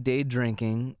why day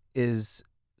drinking is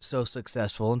so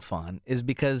successful and fun is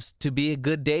because to be a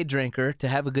good day drinker, to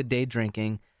have a good day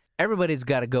drinking, everybody's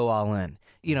got to go all in.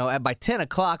 By 10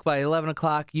 o'clock, by 11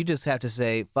 o'clock, you just have to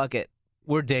say, fuck it,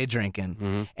 we're day drinking.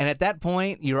 Mm-hmm. And at that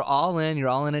point, you're all in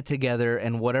it together,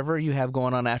 and whatever you have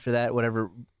going on after that,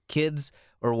 whatever kids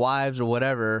or wives or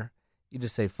whatever, you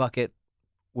just say, fuck it,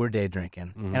 we're day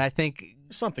drinking. Mm-hmm. And I think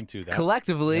Something to that.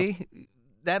 collectively,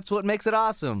 that's what makes it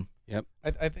awesome. Yep.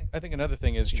 I think another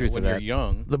thing is Truth when to you're that.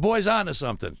 young. The boy's onto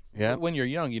something. Yeah. When you're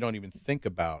young, you don't even think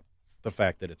about the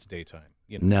fact that it's daytime.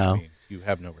 No. I mean, you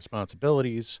have no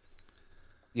responsibilities.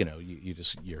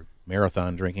 You're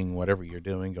marathon drinking, whatever you're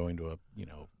doing, going to a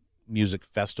music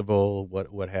festival,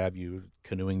 what have you,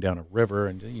 canoeing down a river,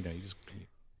 and you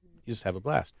just have a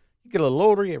blast. You get a little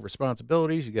older, you have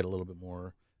responsibilities, you get a little bit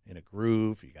more in a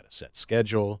groove. You got a set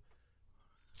schedule.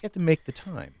 You have to make the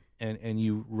time, and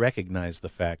you recognize the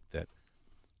fact that,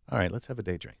 all right, let's have a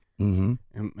day drink.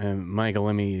 Mm-hmm. And Michael,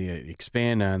 let me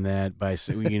expand on that by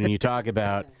you talk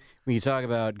about when you talk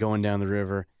about going down the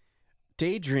river.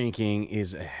 Day drinking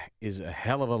is a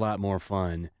hell of a lot more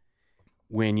fun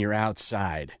when you're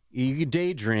outside. You can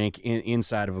day drink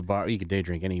inside of a bar. You can day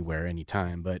drink anywhere,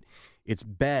 anytime. But it's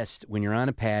best when you're on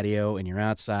a patio and you're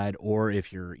outside, or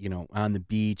if you're, on the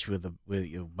beach with a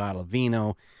bottle of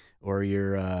vino, or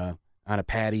you're on a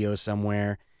patio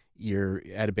somewhere, you're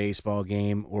at a baseball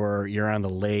game, or you're on the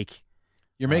lake.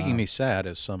 You're making me sad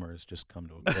as summer has just come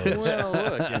to a close. Well,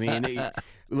 look, I mean,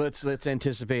 let's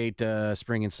anticipate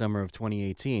spring and summer of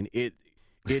 2018. It's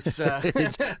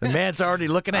The man's already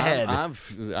looking ahead. I'm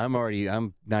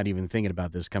not even thinking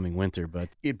about this coming winter, but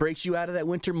it breaks you out of that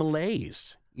winter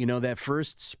malaise. That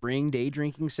first spring day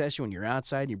drinking session when you're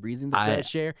outside and you're breathing the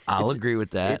fresh air. I'll agree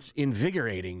with that. It's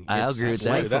invigorating. I'll agree with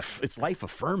that. It's life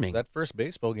affirming. That first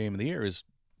baseball game of the year is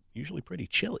usually pretty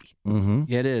chilly. Mm-hmm.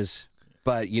 Yeah, it is.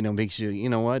 But makes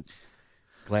you what?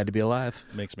 Glad to be alive.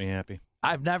 Makes me happy.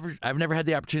 I've never had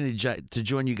the opportunity to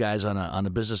join you guys on a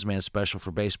businessman special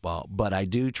for baseball, but I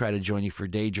do try to join you for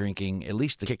day drinking, at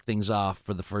least to kick things off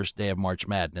for the first day of March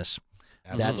Madness.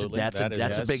 Absolutely. That's a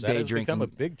big day drinking. Become a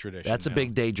big tradition. That's a now.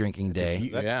 big day drinking day.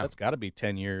 That's got to be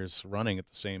 10 years running at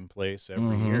the same place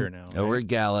every year now. Right? Over at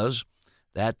Gallows,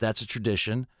 that's a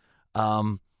tradition.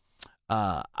 I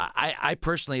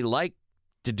personally like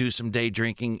to do some day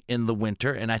drinking in the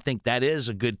winter, and I think that is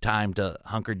a good time to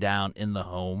hunker down in the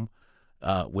home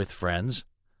with friends.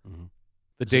 Mm-hmm.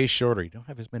 The day's shorter. You don't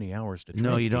have as many hours to drink.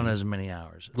 No, you don't have as many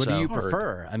hours. What do you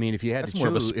prefer? I mean, if you had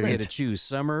to choose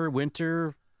summer,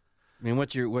 winter, I mean,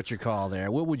 what's your call there?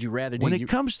 What would you rather do? When it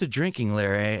comes to drinking,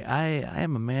 Larry, I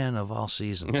am a man of all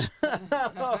seasons.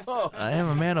 I am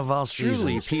a man of all Truly,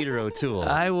 seasons. Peter O'Toole.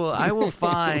 I will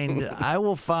find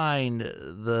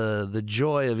the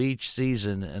joy of each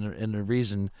season and a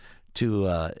reason to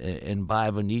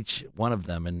imbibe in each one of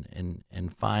them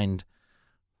and find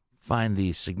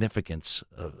the significance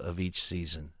of each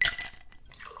season.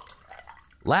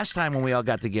 Last time when we all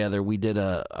got together, we did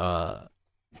a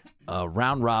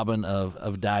round robin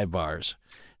of dive bars.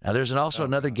 Now, there's also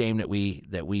another game that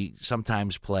we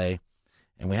sometimes play,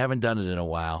 and we haven't done it in a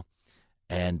while.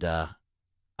 And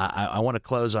I want to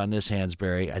close on this,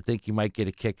 Hansberry. I think you might get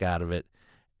a kick out of it,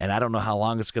 and I don't know how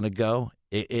long it's going to go.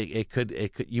 It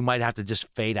could. You might have to just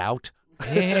fade out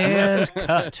And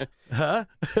cut. huh?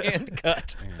 And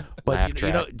cut. But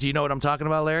do you know what I'm talking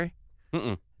about, Larry?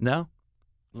 Mm-mm. No.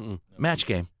 Mm-mm. Match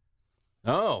game.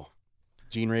 Oh,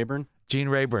 Gene Rayburn. Gene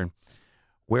Rayburn,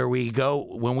 where we go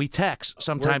when we text.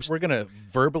 Sometimes we're going to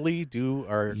verbally do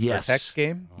our text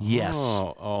game. Yes.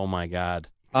 Oh my God.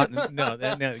 No,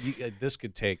 this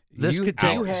could take.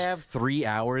 You have 3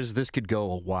 hours. This could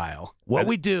go a while. What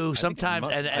we do sometimes,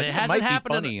 and it hasn't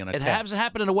happened. It hasn't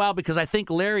happened in a while because I think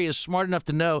Larry is smart enough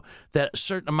to know that a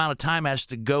certain amount of time has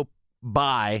to go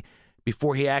by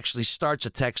before he actually starts a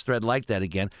text thread like that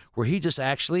again, where he just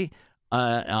actually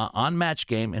on Match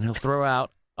Game and he'll throw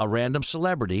out a random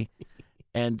celebrity.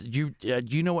 And do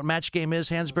you know what Match Game is,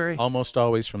 Hansberry? Almost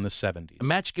always from the 70s.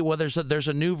 Match Game. Well, there's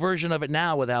a new version of it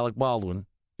now with Alec Baldwin.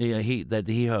 That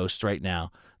he hosts right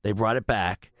now. They brought it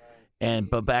back,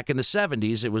 but back in the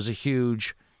 70s, it was a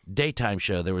huge daytime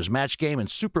show. There was Match Game and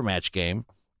Super Match Game,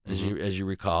 as you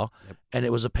recall, and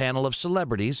it was a panel of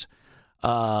celebrities,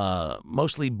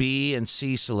 mostly B and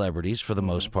C celebrities for the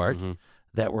most part,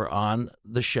 that were on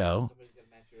the show.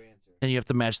 And you have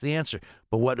to match the answer.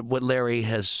 But what Larry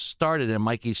has started, and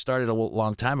Mikey started a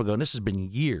long time ago, and this has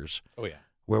been years. Oh yeah.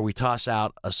 Where we toss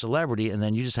out a celebrity, and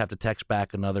then you just have to text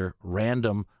back another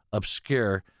random,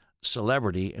 obscure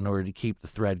celebrity in order to keep the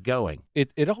thread going.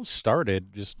 It all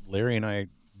started just Larry and I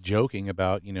joking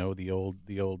about the old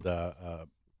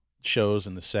shows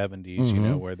in the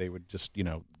 70s, where they would just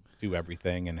do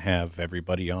everything and have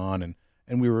everybody on,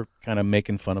 and we were kind of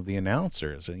making fun of the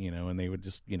announcers, and they would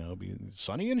just be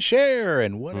Sonny and Cher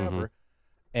and whatever.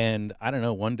 And I don't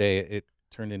know, one day it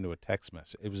turned into a text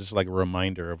message. It was just like a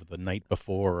reminder of the night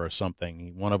before or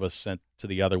something. One of us sent to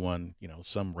the other one,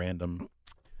 some random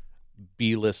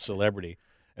B-list celebrity.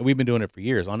 And we've been doing it for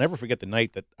years. I'll never forget the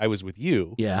night that I was with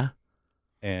you. Yeah.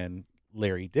 And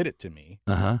Larry did it to me.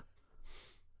 Uh-huh.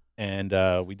 And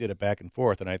we did it back and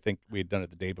forth. And I think we had done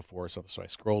it the day before. So I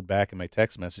scrolled back in my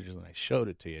text messages and I showed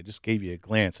it to you. I just gave you a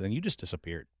glance. And then you just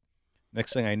disappeared.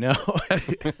 Next thing I know,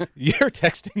 you're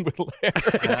texting with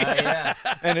Larry. Yeah.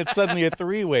 And it's suddenly a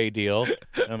three-way deal.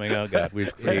 I'm like, oh, God,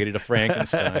 we've created a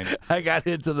Frankenstein. I got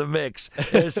into the mix.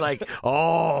 It's like,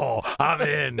 oh, I'm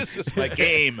in. This is my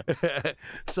game.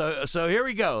 So here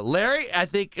we go. Larry, I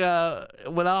think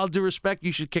with all due respect,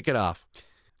 you should kick it off.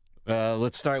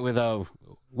 Let's start with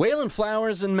Waylon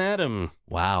Flowers and Madam.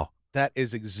 Wow. That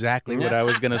is exactly what I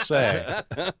was going to say.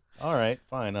 All right,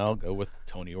 fine. I'll go with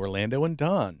Tony Orlando and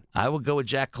Don. I will go with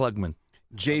Jack Klugman.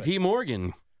 J.P.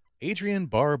 Morgan. Adrian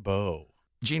Barbeau.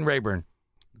 Gene Rayburn.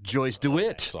 Joyce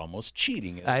DeWitt. It's almost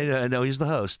cheating. isn't it? I know he's the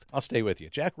host. I'll stay with you.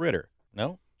 Jack Ritter.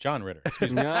 No? John Ritter.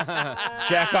 Excuse me.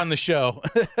 Jack on the show.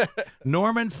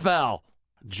 Norman Fell.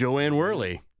 Joanne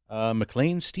Worley.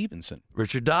 McLean Stevenson.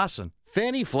 Richard Dawson.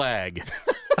 Fanny Flagg.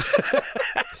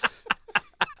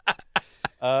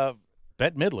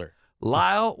 Bette Midler.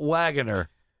 Lyle Wagoner.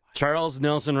 Charles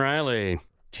Nelson Riley.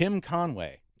 Tim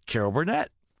Conway. Carol Burnett.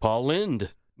 Paul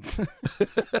Lind. Now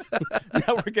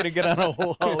we're going to get on a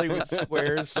whole Hollywood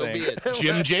Squares So thing. be it.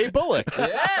 Jim J. Bullock.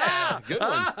 Yeah, good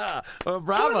one.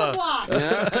 Bravo.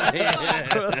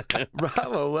 Yeah.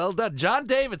 Bravo. Well done. John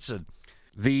Davidson.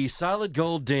 The Solid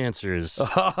Gold Dancers.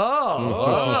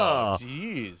 Oh.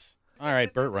 Jeez. All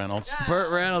right, Burt Reynolds.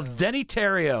 Burt Reynolds. Denny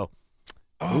Terrio.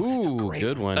 Ooh,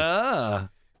 good one.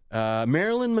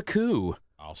 Marilyn McCoo.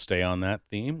 I'll stay on that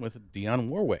theme with Dionne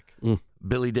Warwick.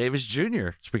 Billy Davis Jr.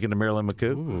 Speaking of Marilyn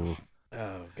McCoo. Ooh.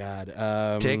 Oh,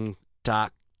 God. Tick,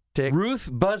 tock, tick. Ruth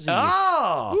Buzzy.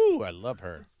 Oh. Ooh, I love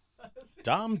her.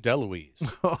 Dom DeLuise.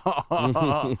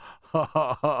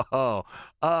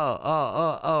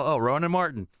 Ronan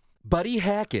Martin. Buddy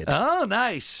Hackett. Oh,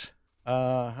 nice.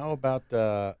 How about,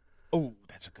 oh,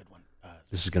 that's a good one.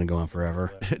 This is going to go on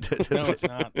forever. No, it's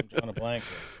not. I'm drawing a blank.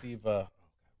 Steve,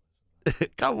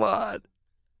 Come on. all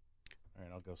right,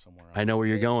 I'll go somewhere else. I know where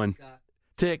you're going.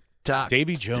 Tick, tock.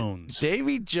 Davy Jones.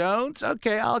 Davy Jones.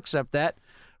 Okay, I'll accept that.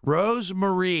 Rose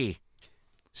Marie.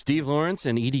 Steve Lawrence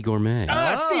and Edie Gourmet.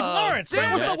 Steve Lawrence.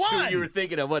 That was the That's one. who you were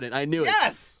thinking of, wasn't it? I knew it.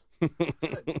 Yes.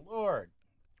 Good Lord.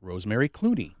 Rosemary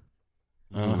Clooney.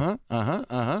 Uh-huh.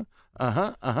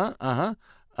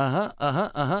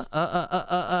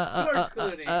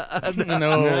 No,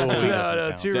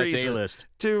 No, too That's recent. A-list.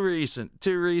 Too recent.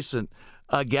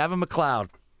 Gavin McLeod.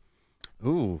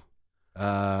 Ooh.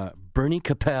 Bernie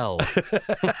Capel.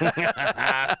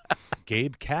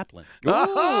 Gabe Kaplan. Ooh,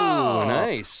 Oh.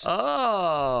 nice.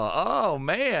 Oh,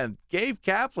 man. Gabe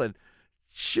Kaplan.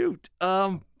 Shoot.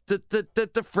 The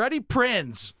Freddie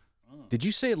Prinz. Did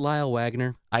you say Lyle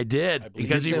Wagner? I did. believe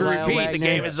Because you if said you Lyle repeat, the Wagner.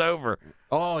 game is over.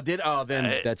 Oh, then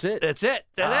that's it. That's it.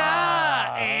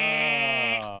 Ta-da!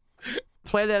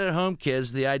 Play that at home,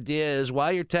 kids. The idea is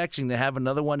while you're texting to have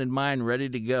another one in mind ready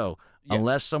to go, Yeah.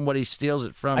 unless somebody steals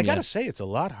it from I you. got to say, it's a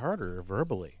lot harder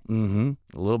verbally. Mm-hmm.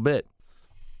 A little bit.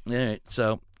 All right.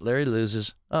 So Larry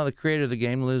loses. Oh, the creator of the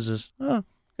game loses. Oh,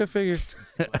 good figure.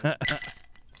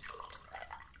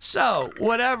 So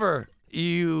whatever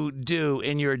you do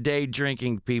in your day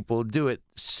drinking, people, do it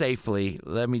safely.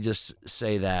 Let me just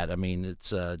say that. I mean,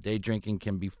 it's day drinking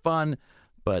can be fun,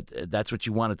 but that's what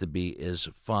you want it to be, is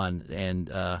fun, and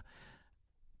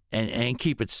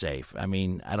keep it safe. I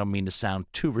mean, I don't mean to sound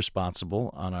too responsible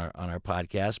on our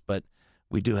podcast, but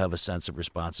we do have a sense of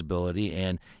responsibility,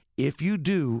 and if you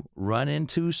do run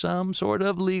into some sort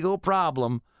of legal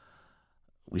problem,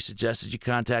 we suggest that you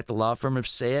contact the law firm of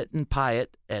Sayat and Pyatt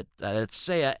at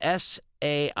Sayat,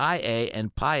 S-A-I-A,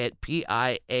 and Pyatt,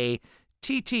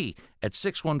 P-I-A-T-T, at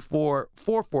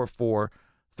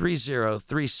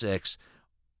 614-444-3036,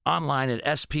 online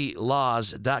at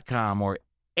splaws.com or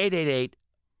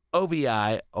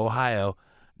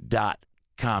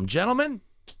 888-OVI-Ohio.com. Gentlemen,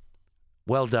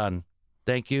 well done.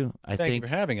 Thank you. Thank you for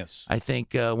having us. I think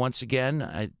once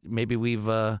again, maybe we've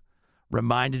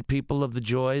reminded people of the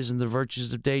joys and the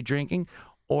virtues of day drinking,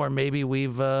 or maybe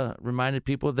we've reminded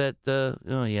people that,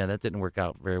 that didn't work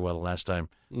out very well the last time.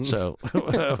 So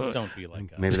Don't be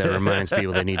like us. Maybe that reminds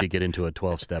people they need to get into a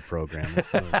 12-step program.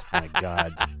 Oh, my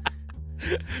God.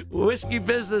 Whiskey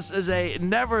Business is a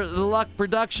Never the Luck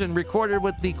production recorded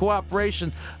with the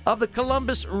cooperation of the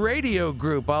Columbus Radio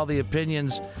Group. All the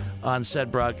opinions on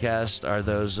said broadcast are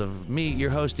those of me,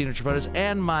 your host, Dino Tripodis,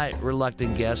 and my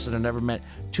reluctant guests, and are never meant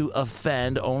to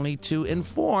offend, only to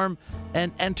inform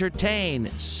and entertain.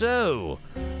 So,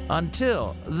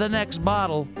 until the next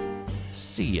bottle,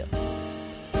 see ya.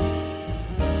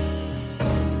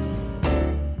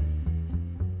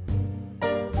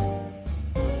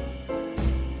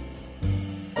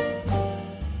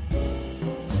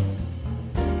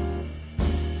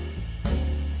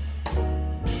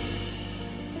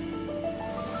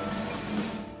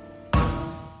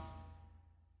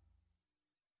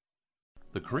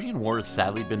 The Korean War has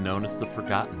sadly been known as the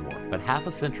Forgotten War, but half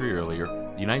a century earlier,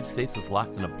 the United States was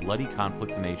locked in a bloody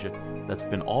conflict in Asia that's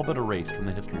been all but erased from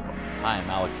the history books. Hi, I'm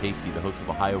Alex Hasty, the host of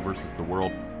Ohio versus the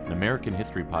World, an American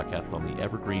history podcast on the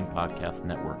Evergreen Podcast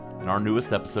Network. In our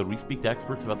newest episode, we speak to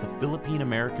experts about the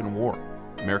Philippine-American War,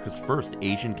 America's first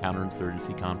Asian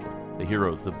counterinsurgency conflict. The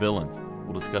heroes, the villains.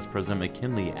 We'll discuss President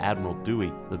McKinley, Admiral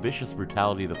Dewey, the vicious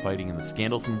brutality of the fighting, and the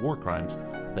scandals and war crimes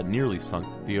that nearly sunk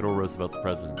Theodore Roosevelt's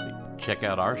presidency. Check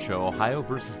out our show, Ohio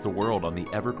versus the World, on the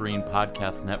Evergreen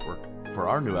Podcast Network for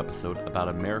our new episode about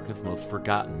America's most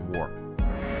forgotten war.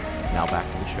 Now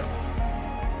back to the show.